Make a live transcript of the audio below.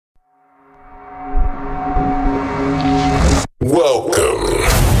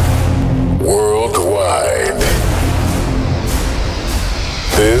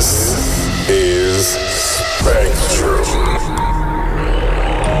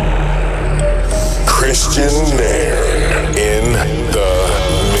Kristian Nairn in the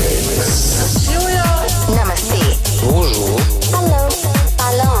mix. Namaste. Bonjour. Hello.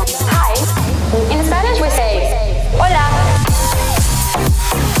 Hello. Hi. In Spanish we say hola.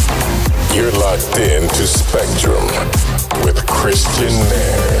 You're locked in to Spektrum with Kristian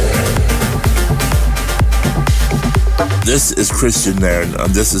Nairn. This is Kristian Nairn,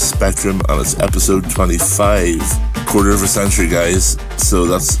 and this is Spektrum, and it's episode 25. Quarter of a century, guys. So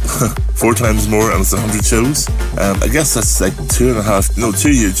that's 4 times more, and it's 100 shows. I guess that's like 2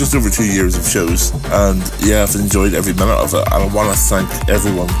 years, just over 2 years of shows. And yeah, I've enjoyed every minute of it. And I want to thank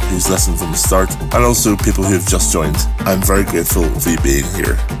everyone who's listened from the start, and also people who have just joined. I'm very grateful for you being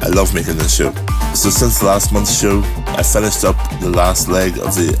here. I love making this show. So since last month's show, I finished up the last leg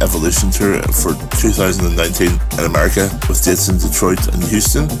of the Evolution Tour for 2019 in America, with dates in Detroit and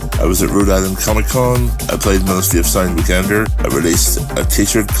Houston. I was at Rhode Island Comic Con. I played Ministry of Sound Weekender. I released a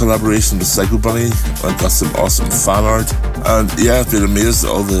t-shirt collaboration with Psycho Bunny. I got some awesome fan art. And yeah, I've been amazed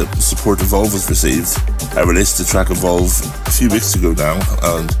at all the support Evolve has received. I released the track Evolve a few weeks ago now,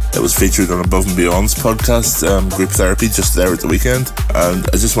 and it was featured on Above and Beyond's podcast, Group Therapy, just there at the weekend. And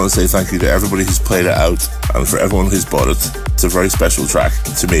I just want to say thank you to everybody who's played it out, and for everyone who's bought it. It's a very special track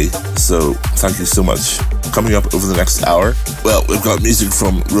to me, so thank you so much. Coming up over the next hour, well, we've got music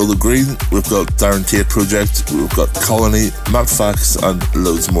from Roller Green, we've got Darren Tate Project, we've got Colony, Matt Fax, and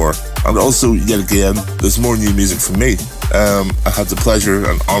loads more. And also, yet again, there's more new music from me. I had the pleasure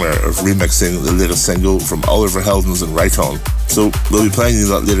and honour of remixing the latest single from Oliver Heldens and Right On. So we'll be playing you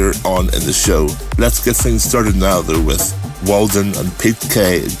that later on in the show. Let's get things started now, though, with Walden and Pete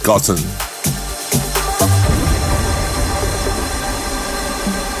K. Gotten.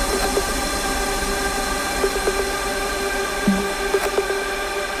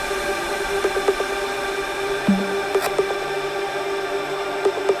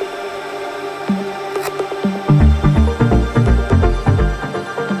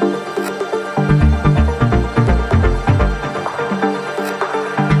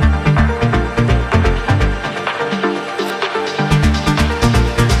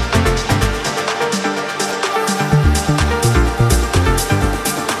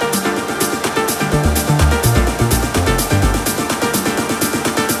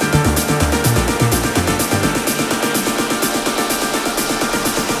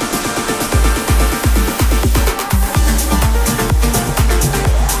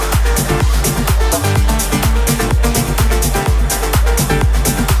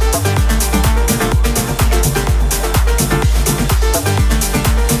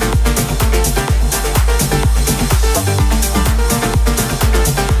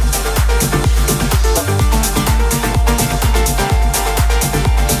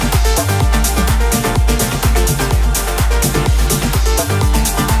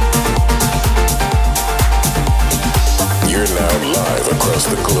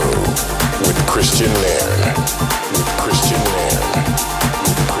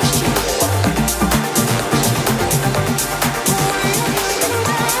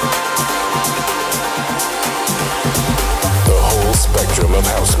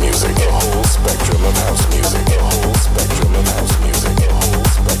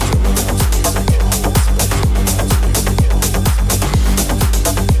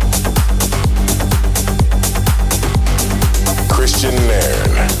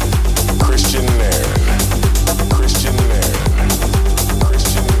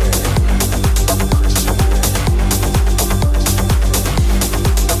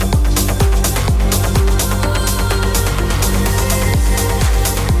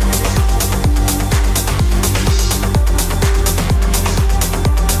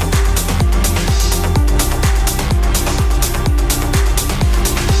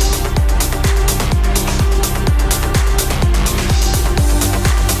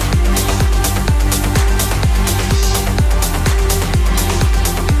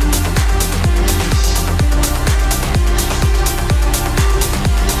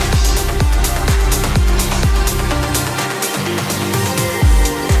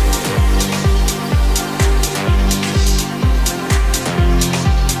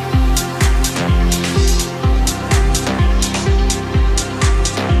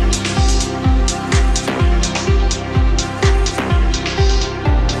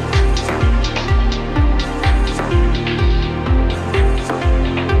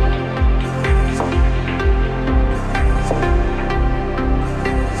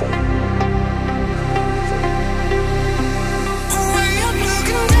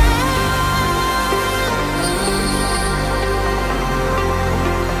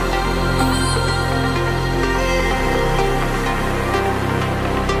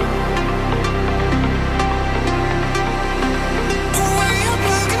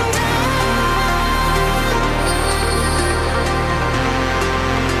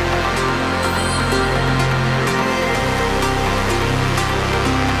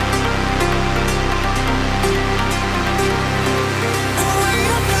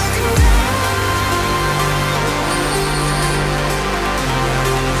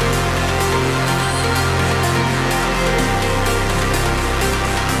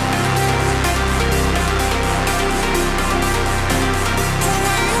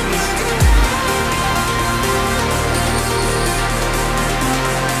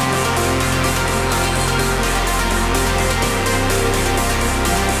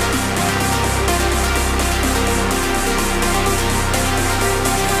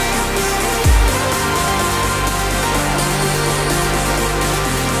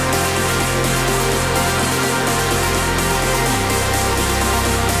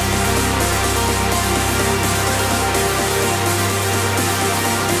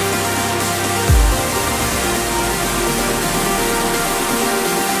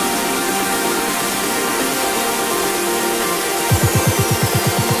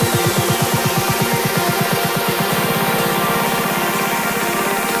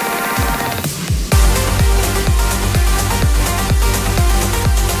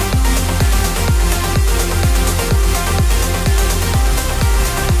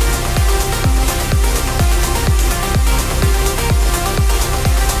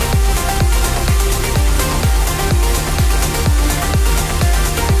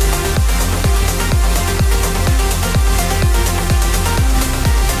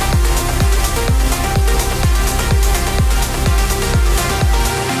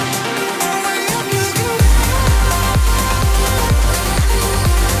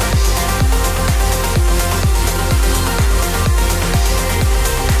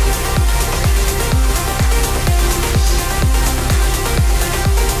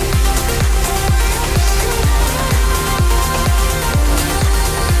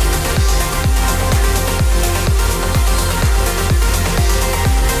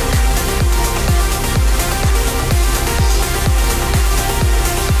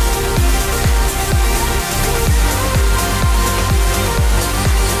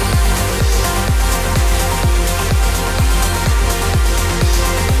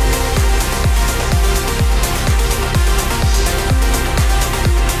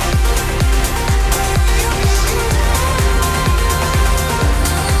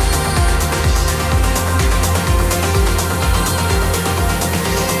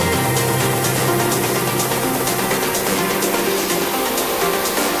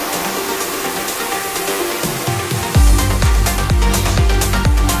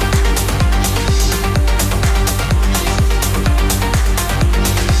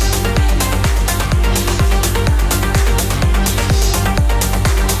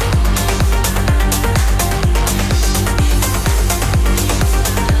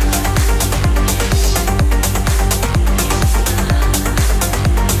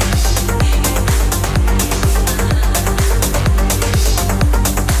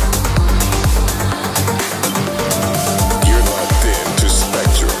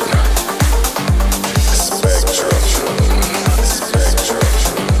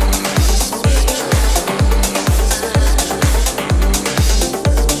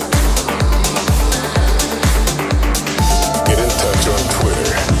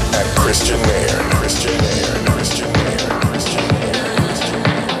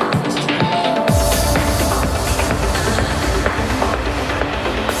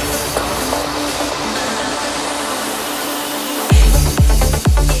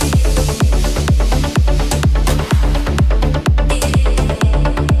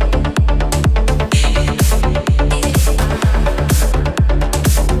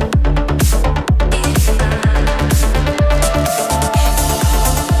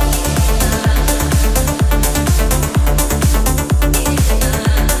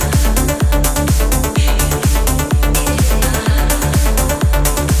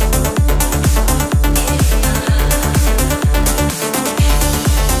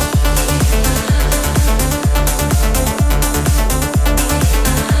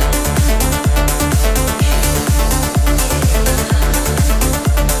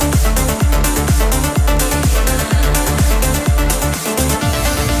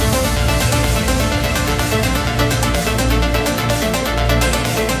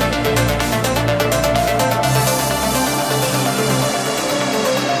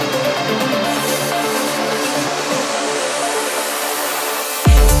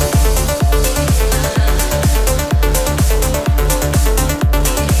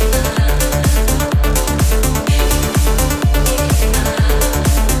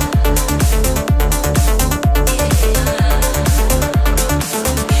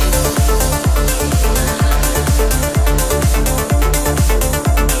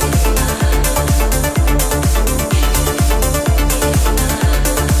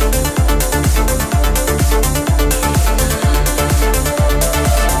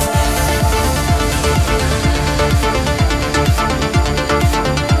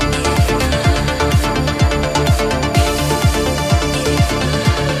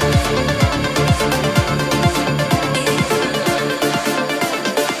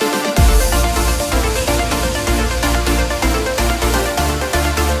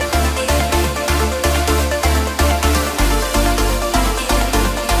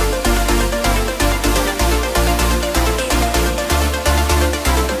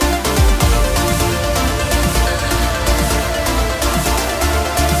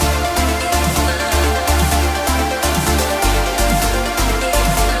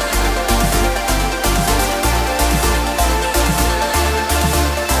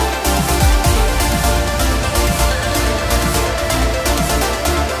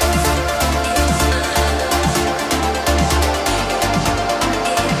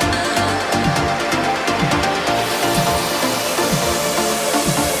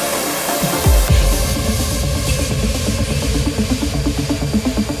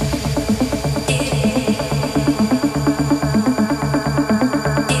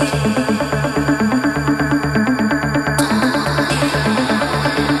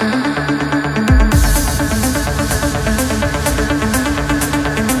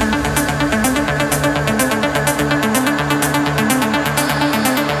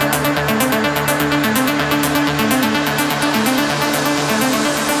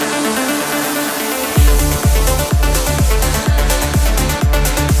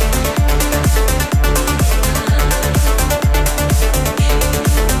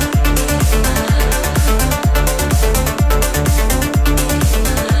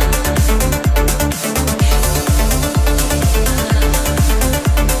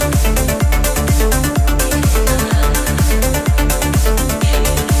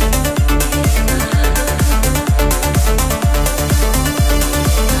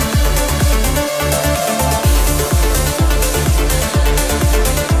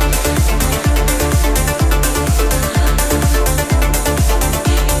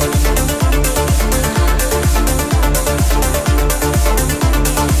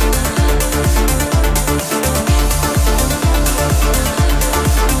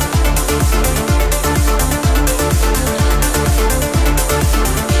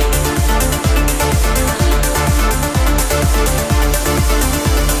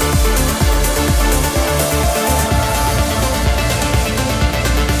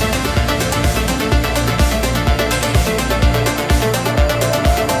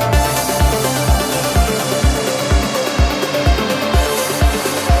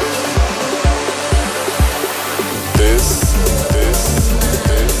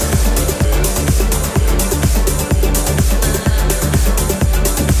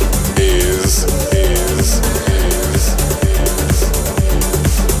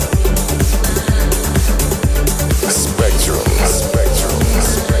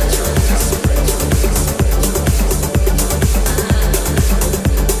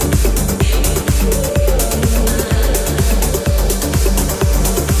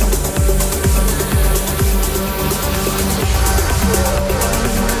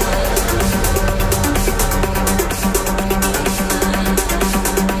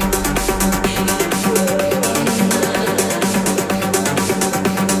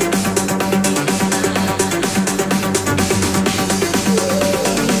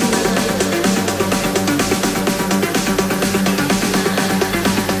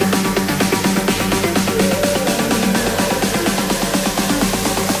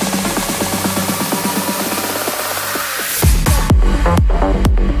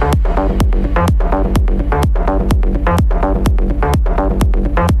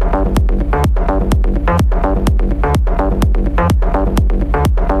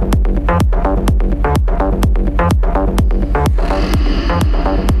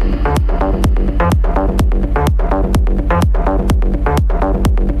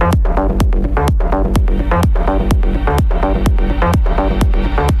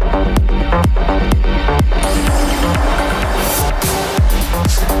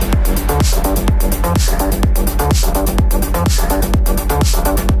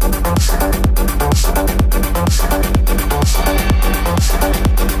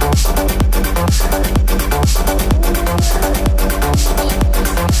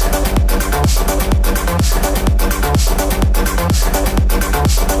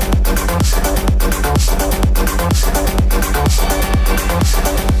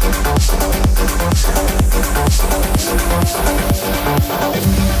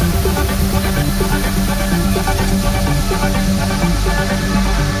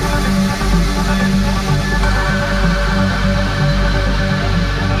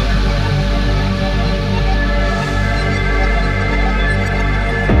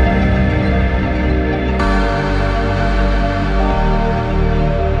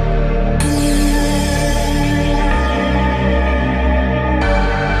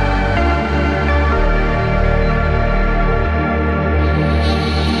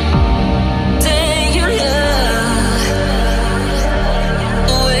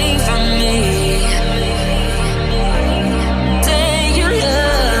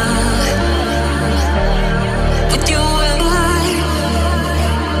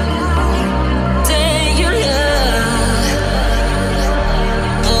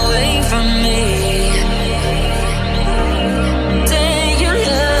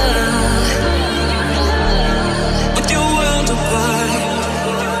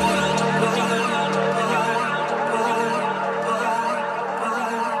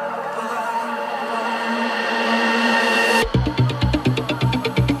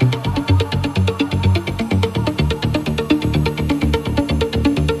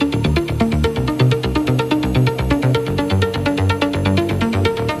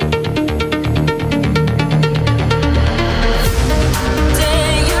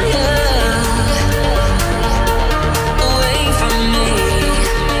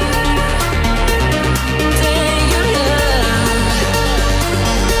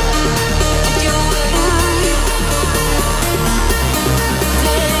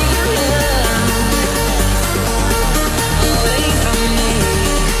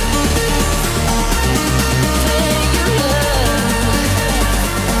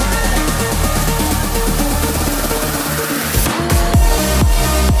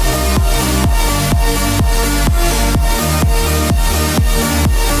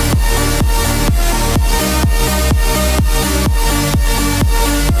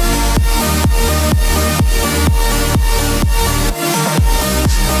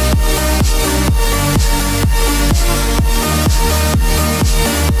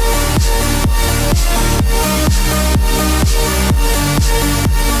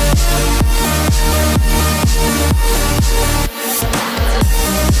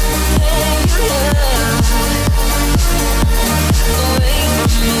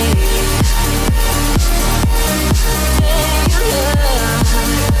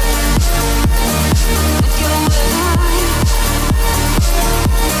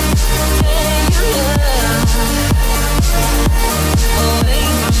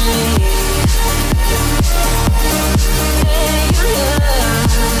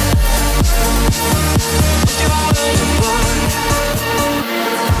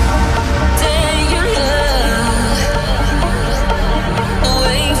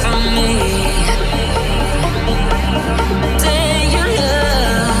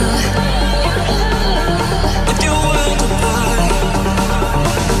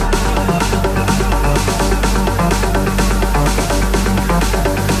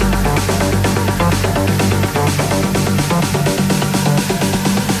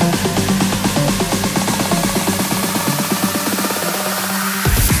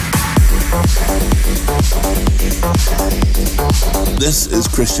 This is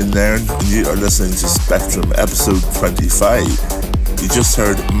Kristian Nairn, and you are listening to Spektrum, episode 25. You just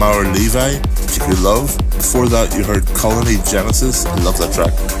heard Maur Levi, Particular Love. Before that, you heard Colony Genesis, I love that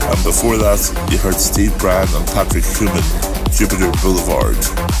track. And before that, you heard Steve Brand and Patrick Human, Jupiter Boulevard.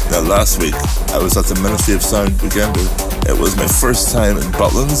 Now, last week, I was at the Ministry of Sound Weekender. It was my first time in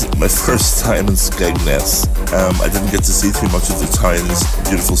Butlins, my first time in Skegness. I didn't get to see too much of the town's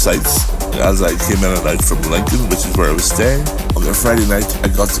beautiful sights, as I came in and out from Lincoln, which is where I was staying. On the Friday night, I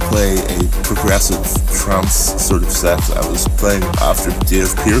got to play a progressive trance sort of set. I was playing after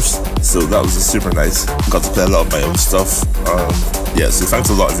Dave Pearce, so that was super nice. Got to play a lot of my own stuff. So thanks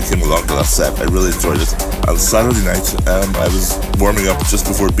a lot if you came along to that set. I really enjoyed it. On Saturday night, I was warming up just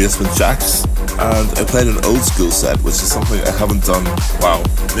before Basement Jacks, and I played an old school set, which is something I haven't done,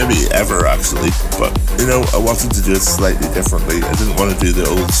 maybe ever actually. But, I wanted to do it slightly differently. I didn't want to do the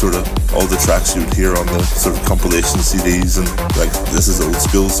old sort of, all the tracks you would hear on the sort of compilation CDs and like, this is old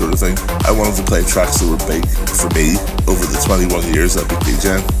school sort of thing. I wanted to play tracks that were big for me over the 21 years I've been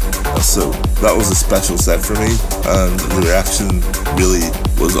DJing. So that was a special set for me, and the reaction really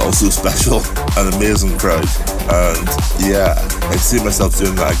was also special. An amazing crowd, and I'd see myself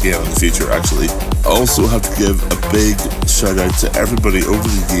doing that again in the future actually. I also have to give a big shout out to everybody over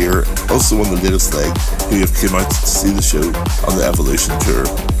the year, also on the latest leg, who have come out to see the show on the Evolution Tour.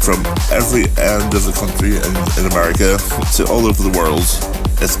 From every end of the country in America to all over the world.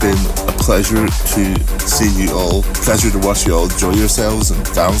 It's been a pleasure to see you all, pleasure to watch you all enjoy yourselves and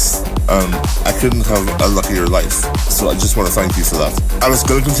dance, and I couldn't have a luckier life, so I just want to thank you for that. And it's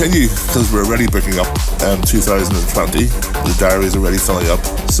going to continue, because we're already breaking up 2020, the diary is already filling up,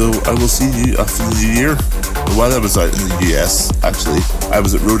 so I will see you after the new year. While I was out in the US, actually, I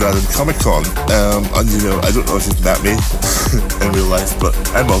was at Rhode Island Comic Con, and I don't know if you've met me in real life, but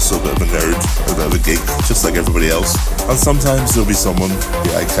I'm also a bit of a nerd, a bit of a geek, just like everybody else, and sometimes there'll be someone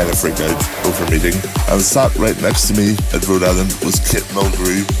I kind of freak out over meeting. And sat right next to me at Rhode Island was Kit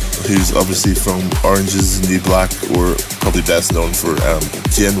Mulgrew, who's obviously from Orange is the New Black, or probably best known for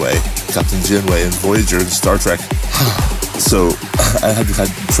Janeway, Captain Janeway in Voyager in Star Trek. So I had to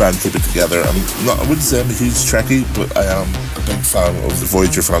try and keep it together. I wouldn't say I'm a huge Trekkie, but I am a big fan of the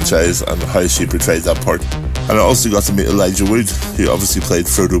Voyager franchise and how she portrayed that part. And I also got to meet Elijah Wood, who obviously played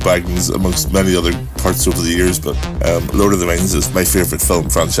Frodo Baggins amongst many other parts over the years, but Lord of the Rings is my favourite film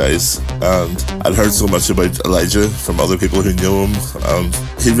franchise, and I'd heard so much about Elijah from other people who know him, and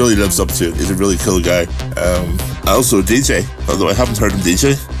he really lives up to it. He's a really cool guy. Also a DJ, although I haven't heard him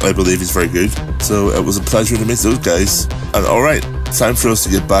DJ, I believe he's very good, so it was a pleasure to meet those guys. And alright, time for us to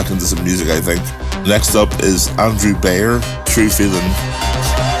get back into some music, I think. Next up is Andrew Bayer, True Feeling.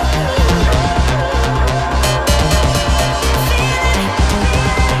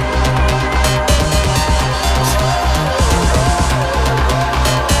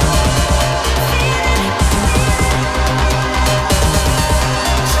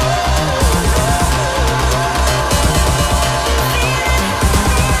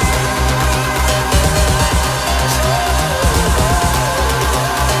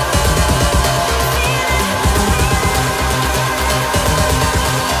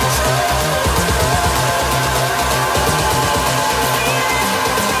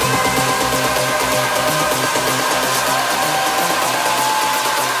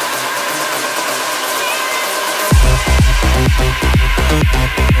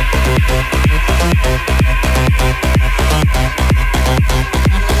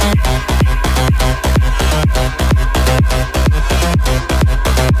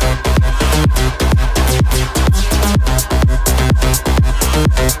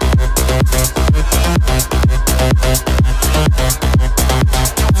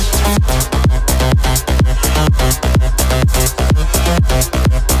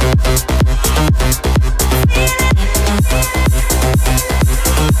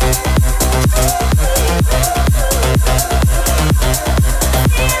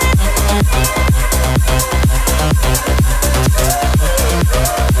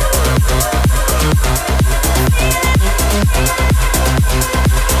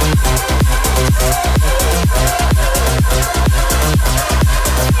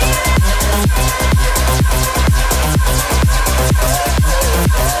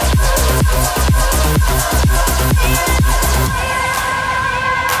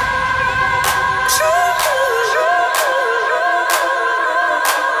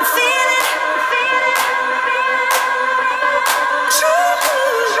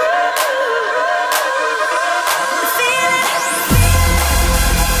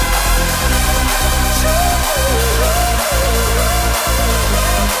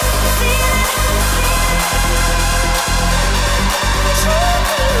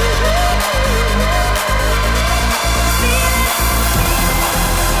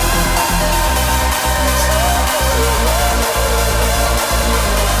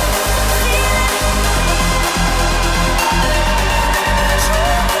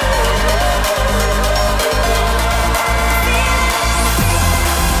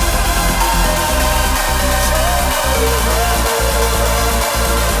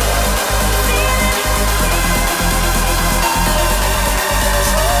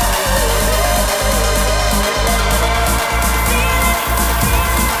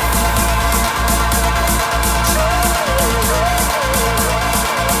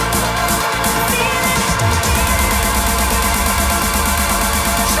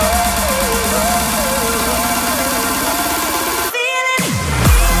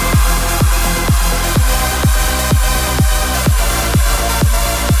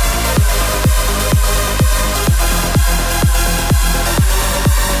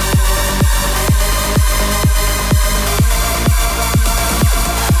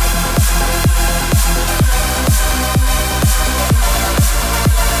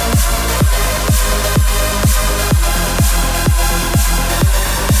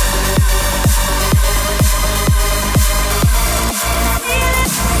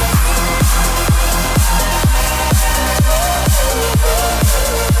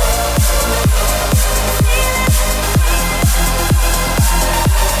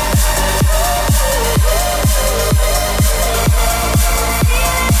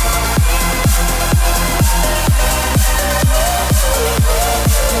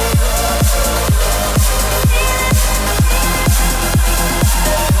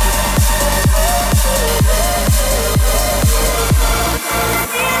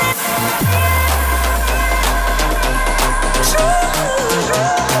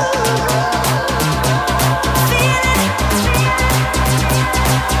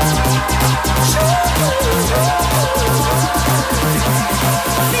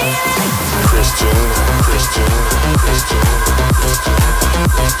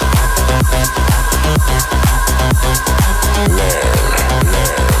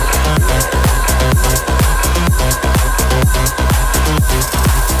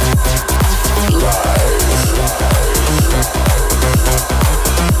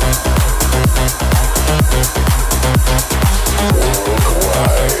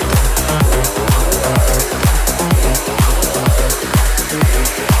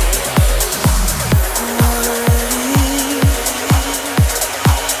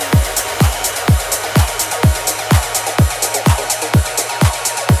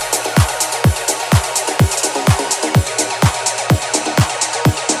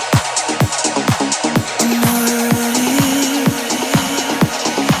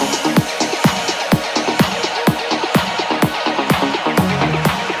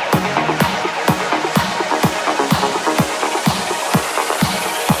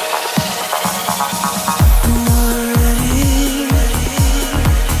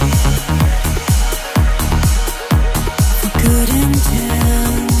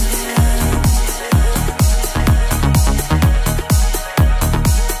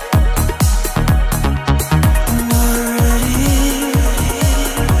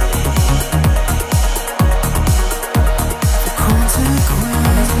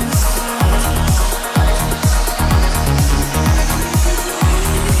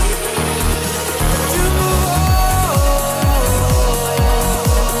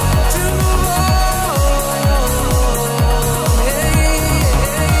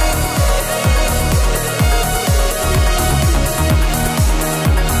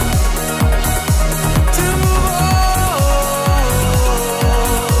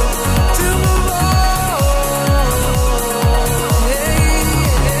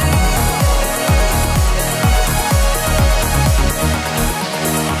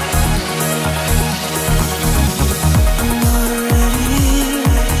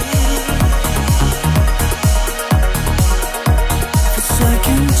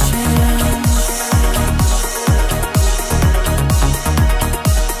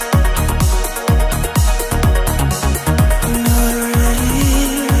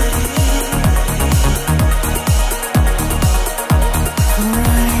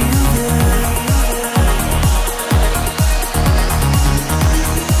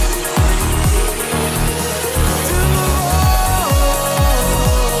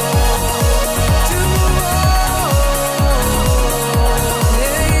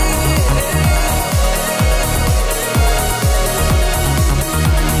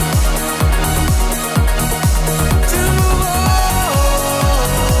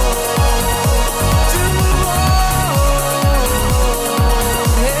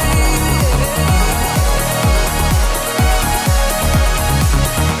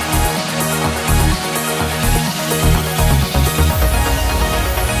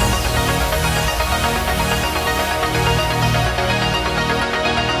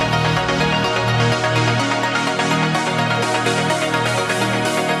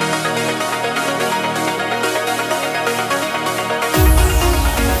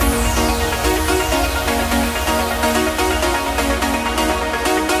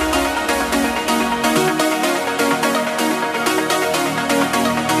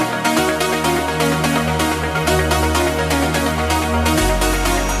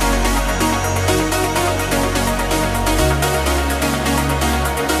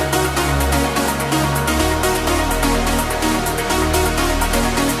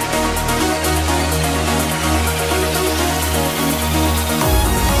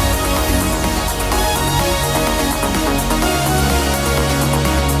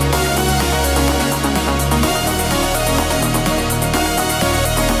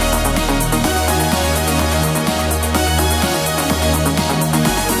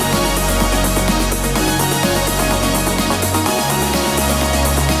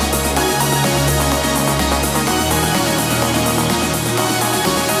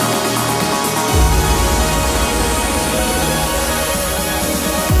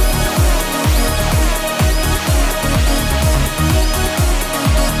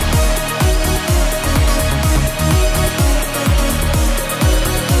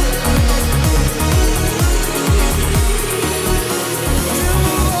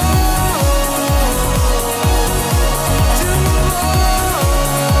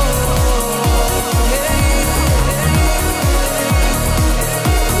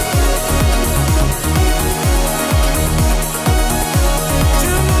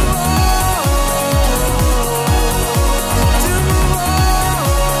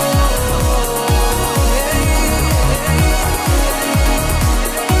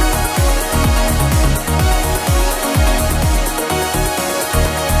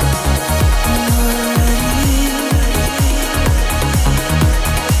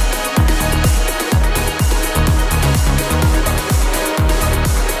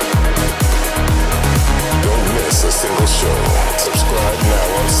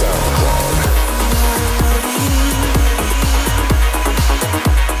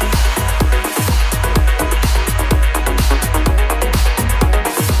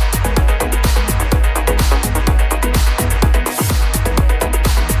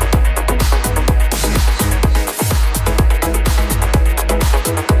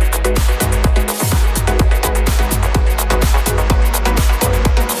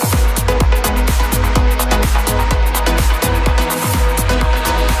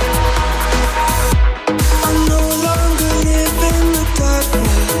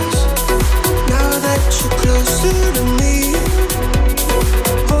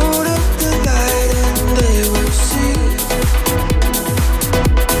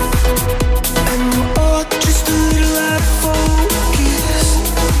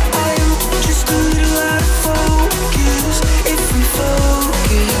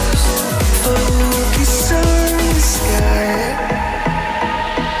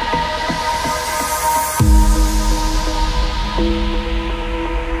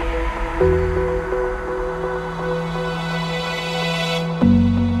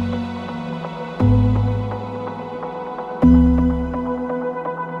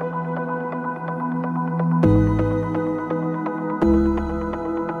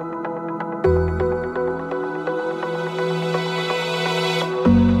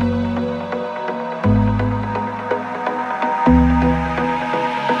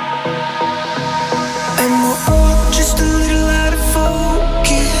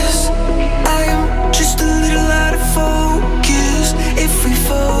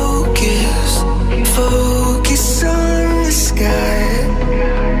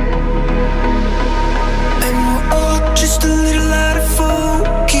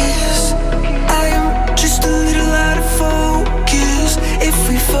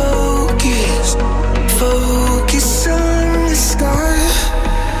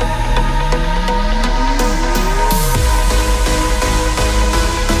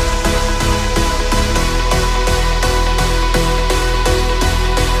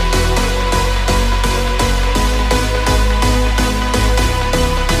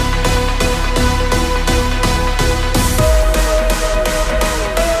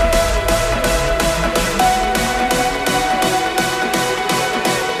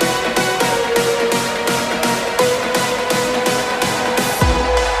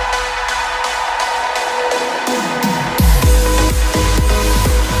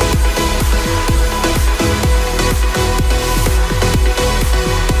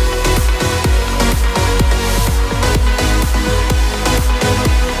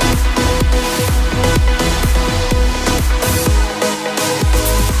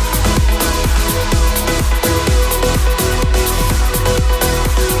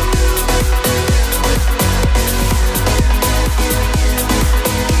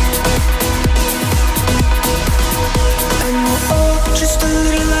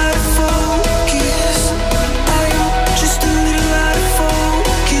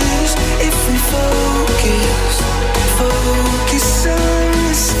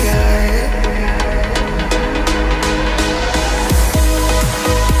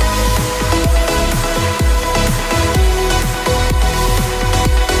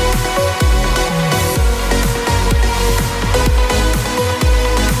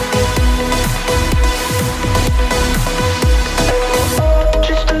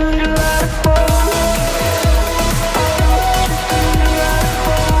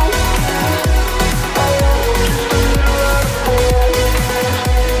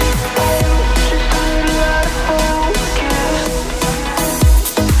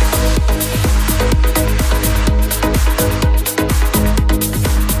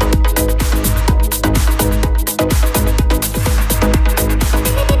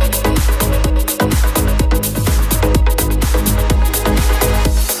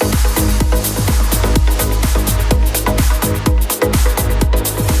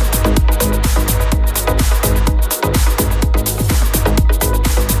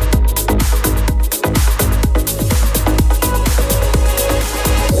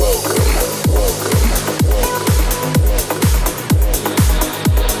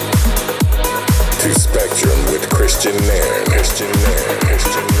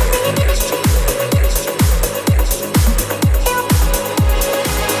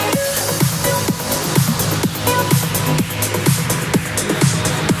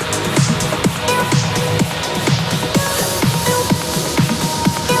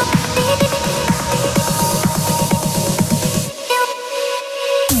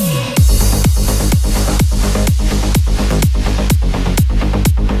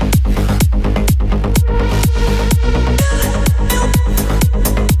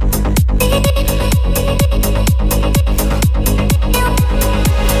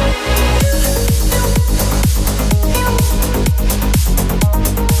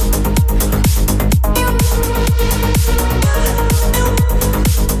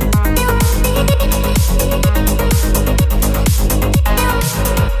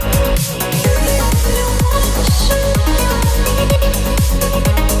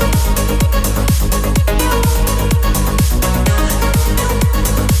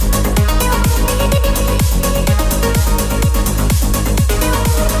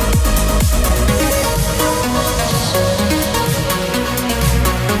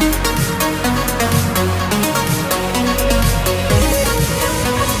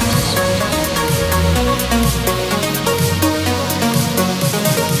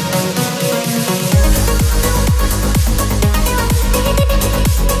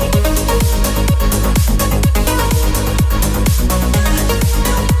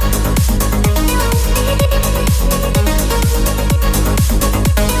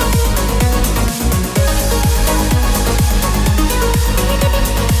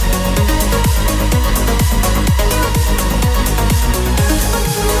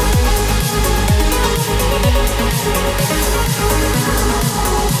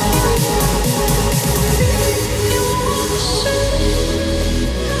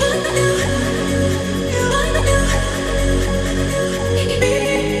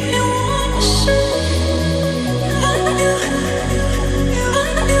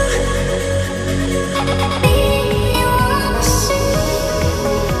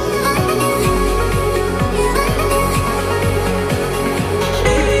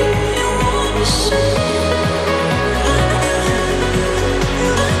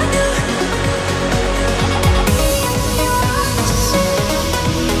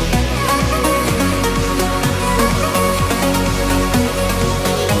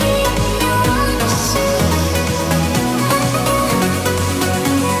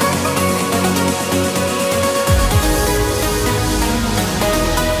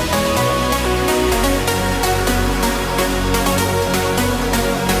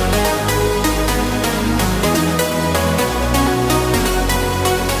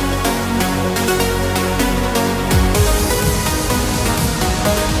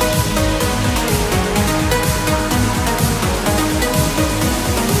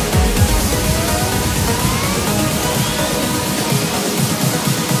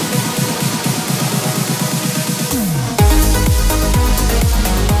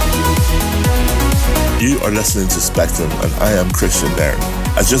 are listening to Spektrum, and I am Kristian Nairn.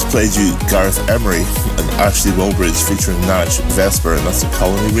 I just played you Gareth Emery and Ashley Walbridge featuring Nash Vesper, and that's a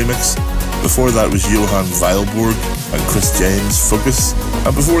Colony remix. Before that was Johan Weilborg and Chris James Focus,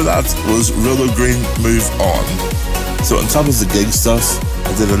 and before that was Rolo Green Move On. So on top of the gig stuff,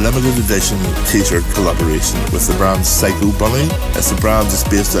 I did a limited edition t-shirt collaboration with the brand Psycho Bunny. It's a brand that's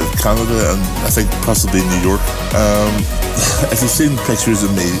based out of Canada and I think possibly New York. If you've seen pictures of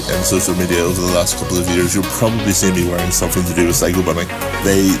me in social media over the last couple of years, you'll probably see me wearing something to do with Psycho Bunny.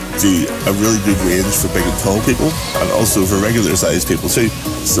 They do a really good range for big and tall people and also for regular sized people too.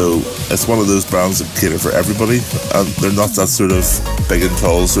 So it's one of those brands that cater for everybody, and they're not that sort of big and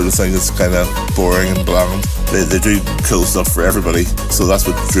tall sort of thing that's kind of boring and bland. They do cool stuff for everybody, so that's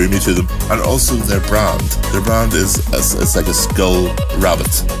what drew me to them. And also their brand is it's like a skull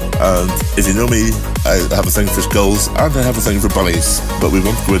rabbit. And if you know me, I have a thing for skulls and I have a thing for bunnies, but we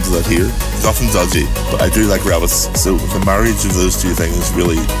won't go into that here. Nothing dodgy, but I do like rabbits, so the marriage of those two things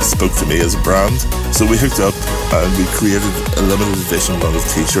really spoke to me as a brand. So we hooked up and we created a limited edition run of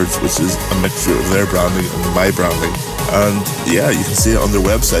t-shirts, which is a mixture of their branding and my branding. And yeah, you can see it on their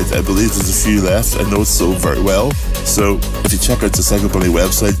website. I believe there's a few left. I know it's sold very well. So if you check out the Psycho Bunny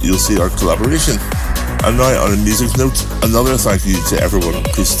website, you'll see our collaboration. And now on a music note, another thank you to everyone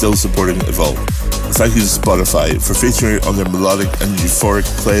who's still supporting Evolve. Thank you to Spotify for featuring it on their melodic and euphoric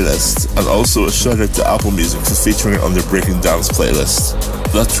playlist, and also a shout out to Apple Music for featuring it on their Breaking Dance playlist.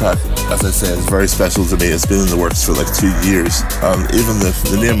 That track, as I say, is very special to me. It's been in the works for like 2 years, and even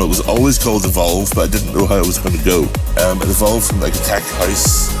the name, it was always called Evolve, but I didn't know how it was going to go. It evolved from like a tech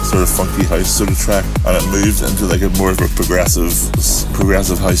house, sort of funky house sort of track, and it moved into like a more of a progressive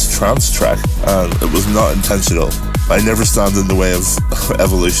house trance track, and it was not intentional. I never stand in the way of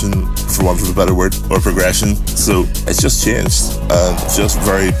evolution, for want of a better word, or progression, so it's just changed, and just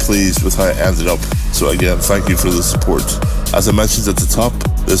very pleased with how it ended up. So again, thank you for the support. As I mentioned at the top,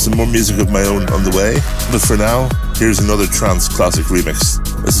 there's some more music of my own on the way, but for now, here's another trance classic remix.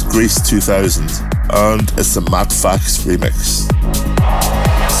 This is Grease 2000, and it's the Matt Fax remix.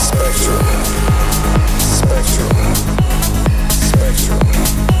 Spektrum.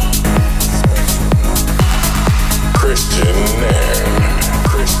 Kristian Nairn.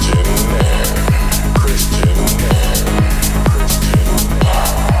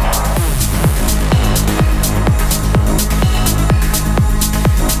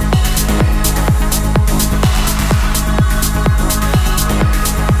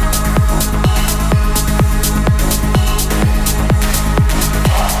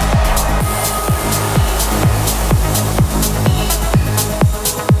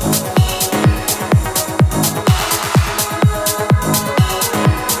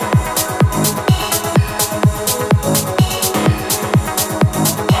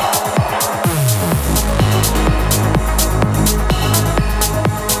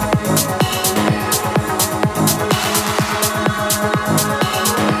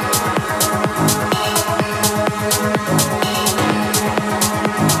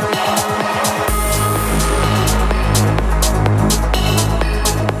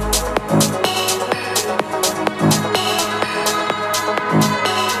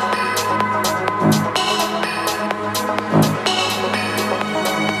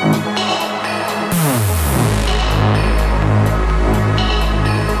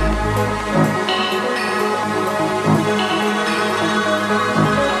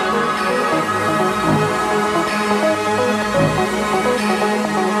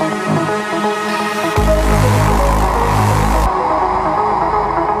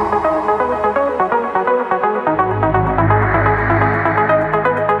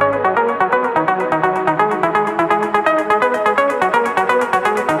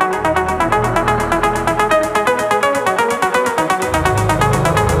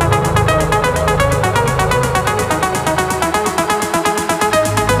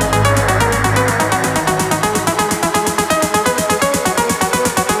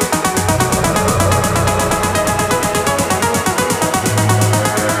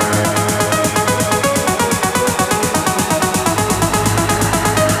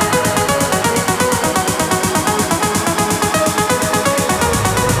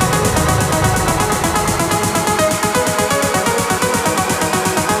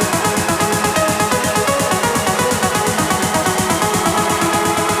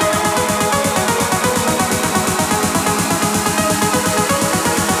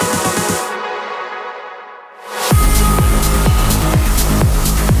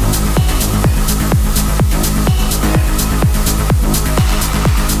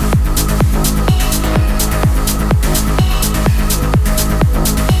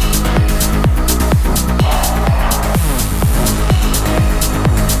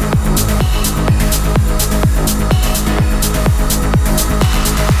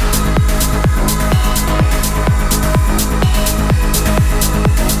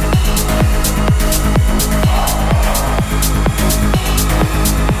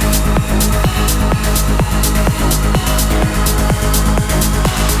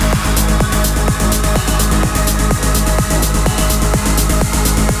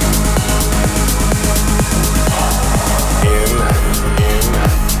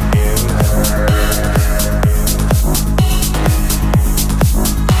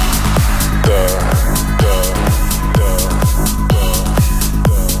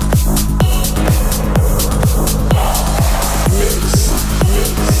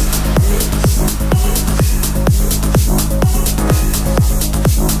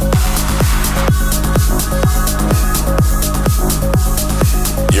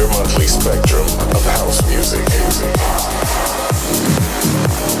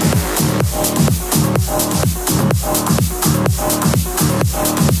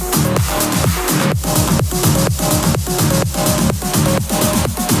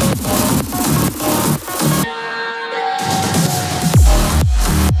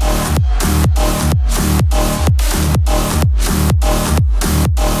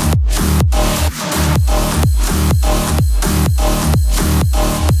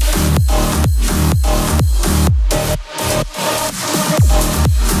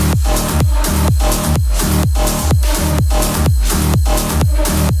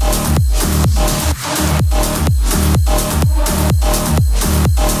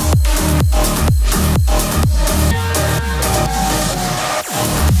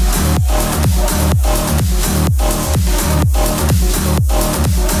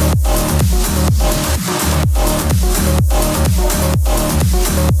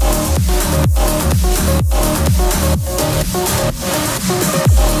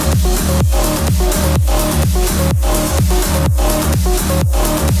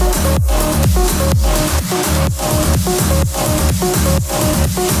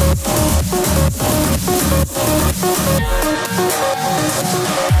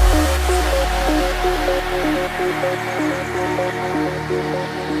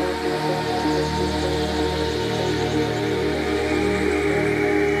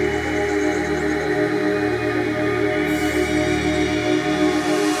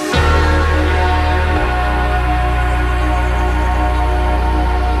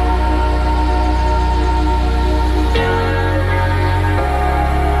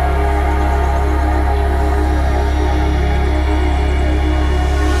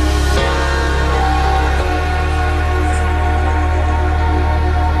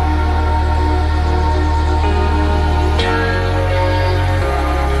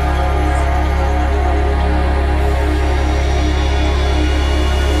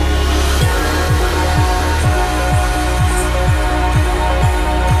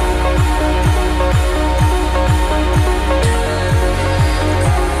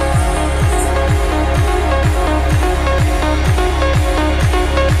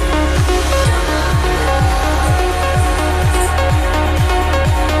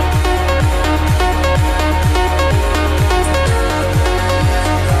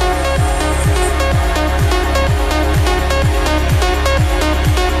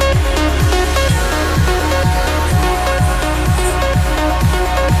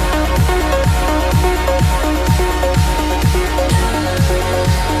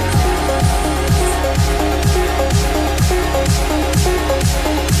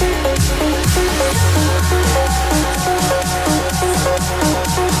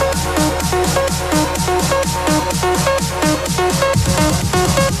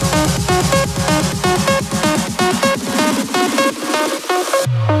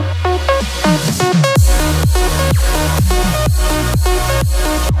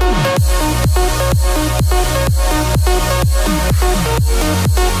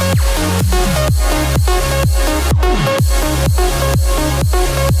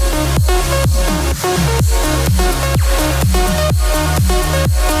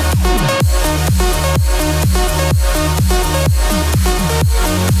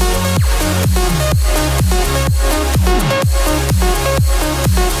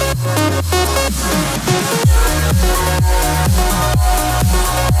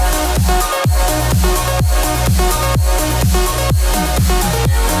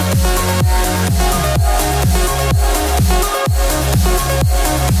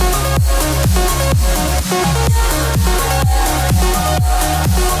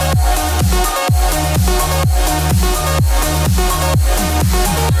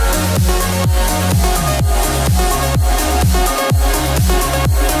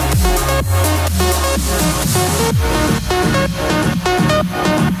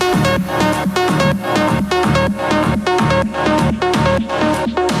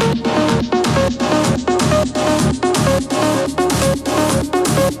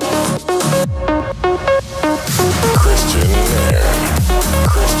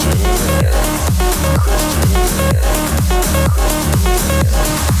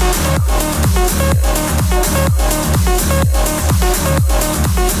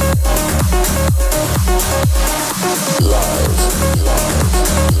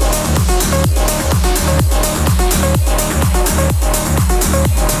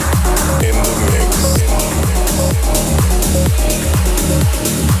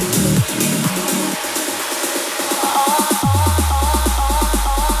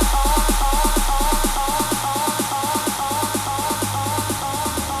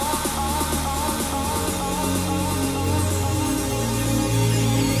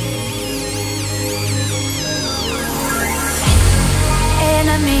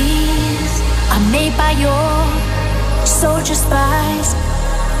 by your soldier spies.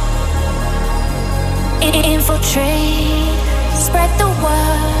 Infiltrate, spread the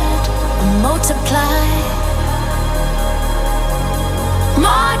word, multiply.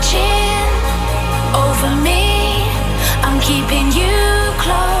 Marching over me, I'm keeping you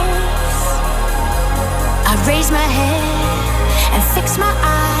close. I raise my head and fix my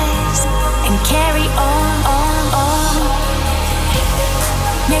eyes and carry on.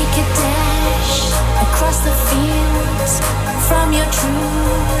 Make a dash across the fields from your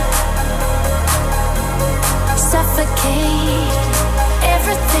truth. Suffocate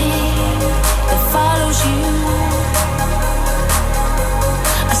everything that follows you.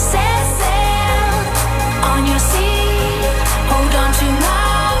 I set sail on your sea. Hold on to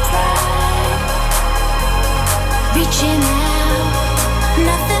my pride. Reaching out,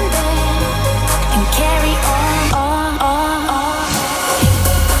 nothing there, and carry on.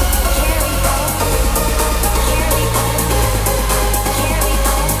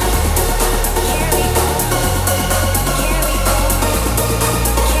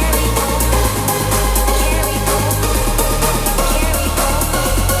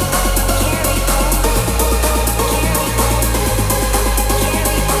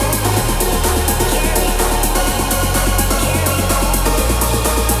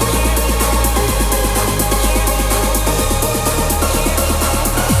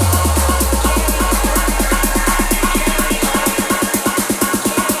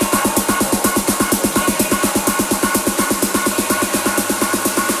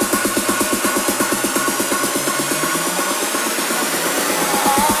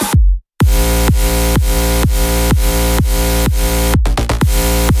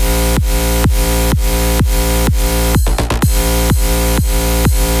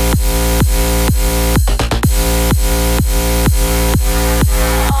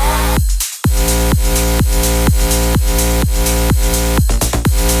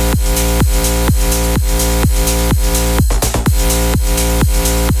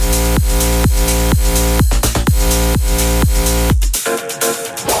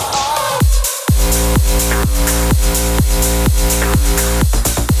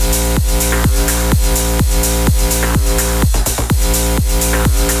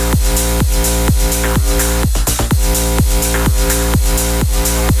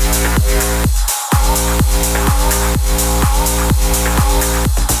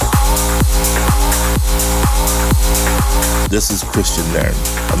 This is Kristian Nairn,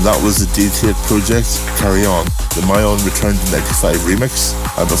 and that was the D-Tape project Carry On, the My Own Return to 95 remix,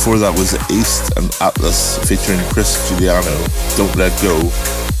 and before that was East and Atlas featuring Chris Giuliano, Don't Let Go.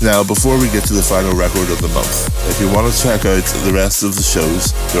 Now, before we get to the final record of the month, if you want to check out the rest of the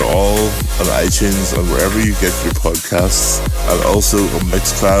shows, they're all on iTunes and wherever you get your podcasts, and also on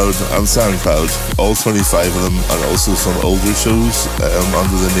Mixcloud and Soundcloud, all 25 of them, and also some older shows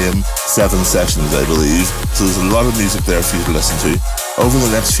under the name 7 Sessions, I believe. So there's a lot of music there for you to listen to. Over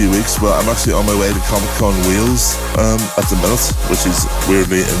the next few weeks, well, I'm actually on my way to Comic-Con Wales at the minute, which is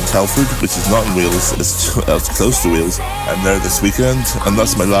weirdly in Telford, which is not in Wales, it's close to Wales. I'm there this weekend, and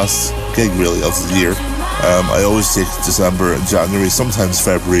that's my last gig really of the year. I always take December and January, sometimes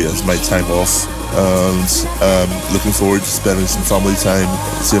February as my time off, and looking forward to spending some family time,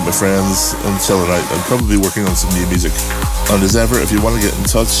 seeing my friends and chilling out, and probably working on some new music. And as ever, if you want to get in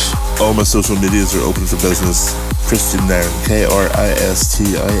touch, all my social medias are open for business. Kristian Nairn, KristianNairn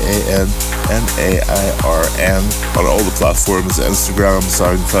on all the platforms: Instagram,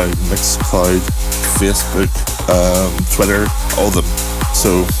 SoundCloud, Mixcloud, Facebook, Twitter, all of them.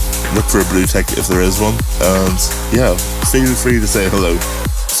 So look for a blue tick if there is one, and yeah, feel free to say hello.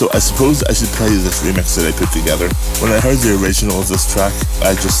 So I suppose I should play this remix that I put together. When I heard the original of this track,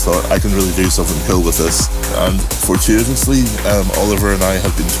 I just thought I can really do something cool with this. And fortuitously, Oliver and I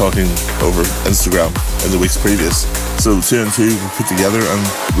had been talking over Instagram in the weeks previous. So 2 and 2 were put together and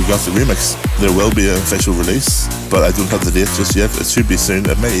we got the remix. There will be an official release, but I don't have the date just yet. It should be soon.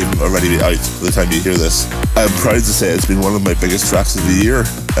 It may even already be out by the time you hear this. I'm proud to say it's been one of my biggest tracks of the year.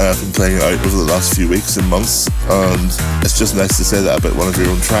 I've been playing it out over the last few weeks and months, and it's just nice to say that about one of your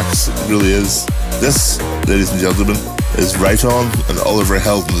own tracks. It really is. This, ladies and gentlemen, is Right On, and Oliver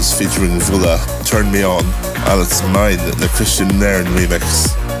Heldens featuring Villa, Turn Me On, and it's mine, the Kristian Nairn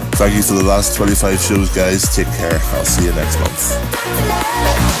remix. Thank you for the last 25 shows, guys. Take care. I'll see you next month.